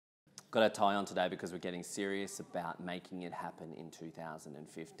Got a tie on today because we're getting serious about making it happen in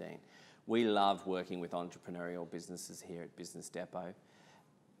 2015. We love working with entrepreneurial businesses here at Business Depot,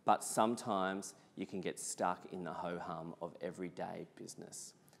 but sometimes you can get stuck in the ho-hum of everyday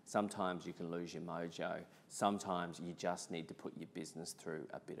business. Sometimes you can lose your mojo. Sometimes you just need to put your business through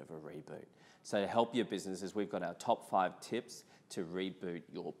a bit of a reboot. So to help your businesses, we've got our top 5 tips to reboot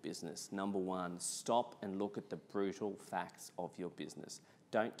your business. Number 1, stop and look at the brutal facts of your business.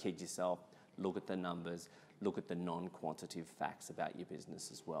 Don't kid yourself. Look at the numbers. Look at the non-quantitative facts about your business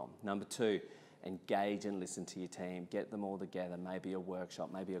as well. Number 2, engage and listen to your team. Get them all together. Maybe a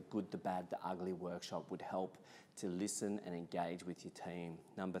workshop, maybe a good, the bad, the ugly workshop would help to listen and engage with your team.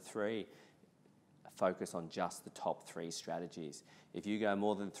 Number 3, focus on just the top 3 strategies. If you go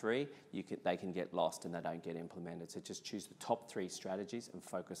more than 3, they can get lost and they don't get implemented. So just choose the top 3 strategies and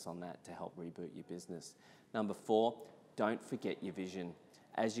focus on that to help reboot your business. Number 4, don't forget your vision.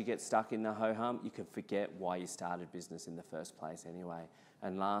 As you get stuck in the ho-hum, you can forget why you started business in the first place anyway.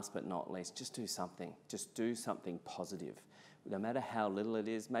 And last but not least, just do something. Just do something positive. No matter how little it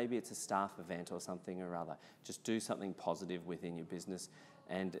is, maybe it's a staff event or something or other. Just do something positive within your business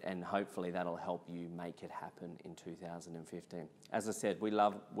and hopefully that'll help you make it happen in 2015. As I said, we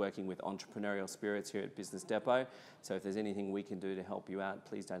love working with entrepreneurial spirits here at Business Depot. So if there's anything we can do to help you out,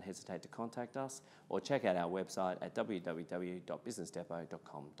 please don't hesitate to contact us or check out our website at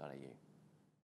www.businessdepot.com.au.